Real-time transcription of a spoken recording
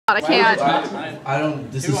I can't. I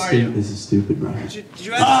don't. This is stupid. This is stupid, Brian. Did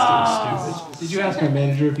you ask? Did you ask our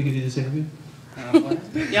manager if he could do this interview?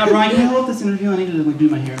 Yeah, Brian, can you hold this interview? I need to like do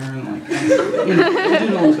my hair and like, do it a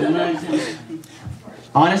little bit, right?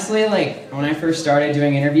 Honestly, like, when I first started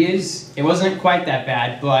doing interviews, it wasn't quite that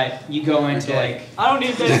bad, but you go into, like... I don't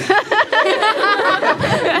need this.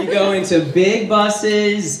 You go into big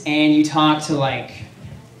buses, and you talk to, like,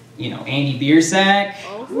 you know, Andy Biersack,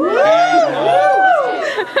 and,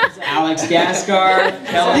 Alex Gaskar,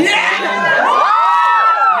 Kelly.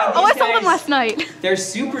 Oh, I saw them last night. They're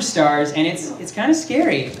superstars, and it's kind of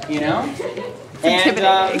scary, you know?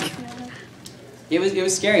 Intimidating. It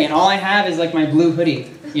was scary, and all I have is like my blue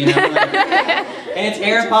hoodie, you know, like, and it's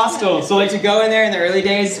Aeropostale. So like to go in there in the early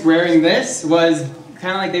days wearing this was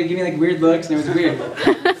kind of like they would give me like weird looks, and it was weird.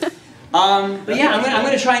 But yeah, I'm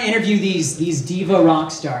gonna try and interview these diva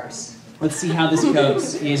rock stars. Let's see how this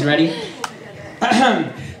goes. You guys ready?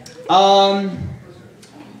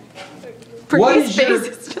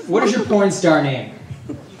 What is your porn star name?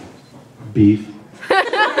 Beef.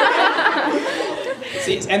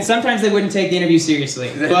 See, and sometimes they wouldn't take the interview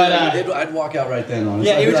seriously, but I'd walk out right then.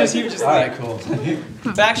 Honestly. yeah, he was just all right, cool.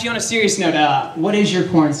 But actually, on a serious note, what is your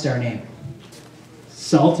porn star name?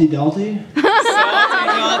 Salty Dalty.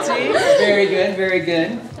 Salty. Very good, very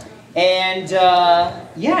good. And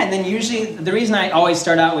yeah, and then usually the reason I always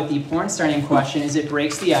start out with the porn star name question is it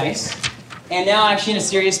breaks the ice. And now, actually, in a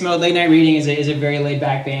serious mode, Late Night Reading is a very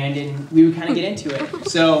laid-back band, and we would kind of get into it.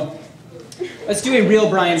 So let's do a real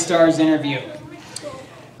Bryan Stars interview.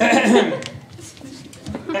 Here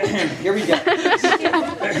we go.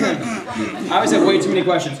 I always have way too many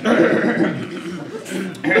questions.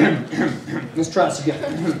 Let's try this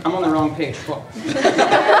again. I'm on the wrong page. Cool.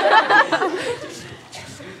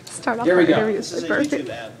 Start off Here we go.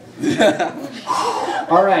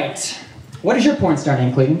 All right. What is your porn star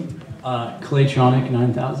name, Clayton? Claytronic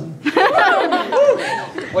 9000.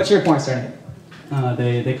 What's your porn star name?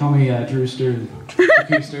 They call me Drewster the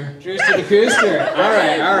Cooster. Drewster the Cooster.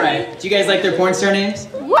 All right. Do you guys like their porn star names?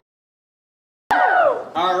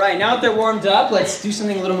 All right, now that they're warmed up, let's do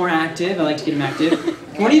something a little more active. I like to get them active.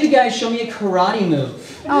 Can one of you guys show me a karate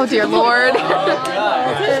move? Oh, dear Lord. Oh,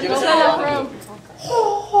 God. Give us a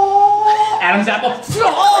Adam's apple.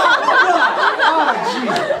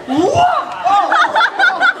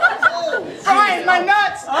 Brian, my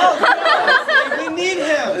nuts! Oh, we need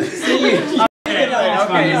him!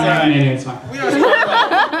 It's fine.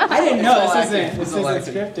 I didn't know this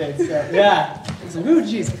isn't scripted. So, yeah. Ooh,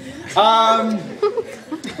 jeez.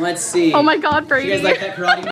 Let's see. Oh my God, Brady. You guys like that karate?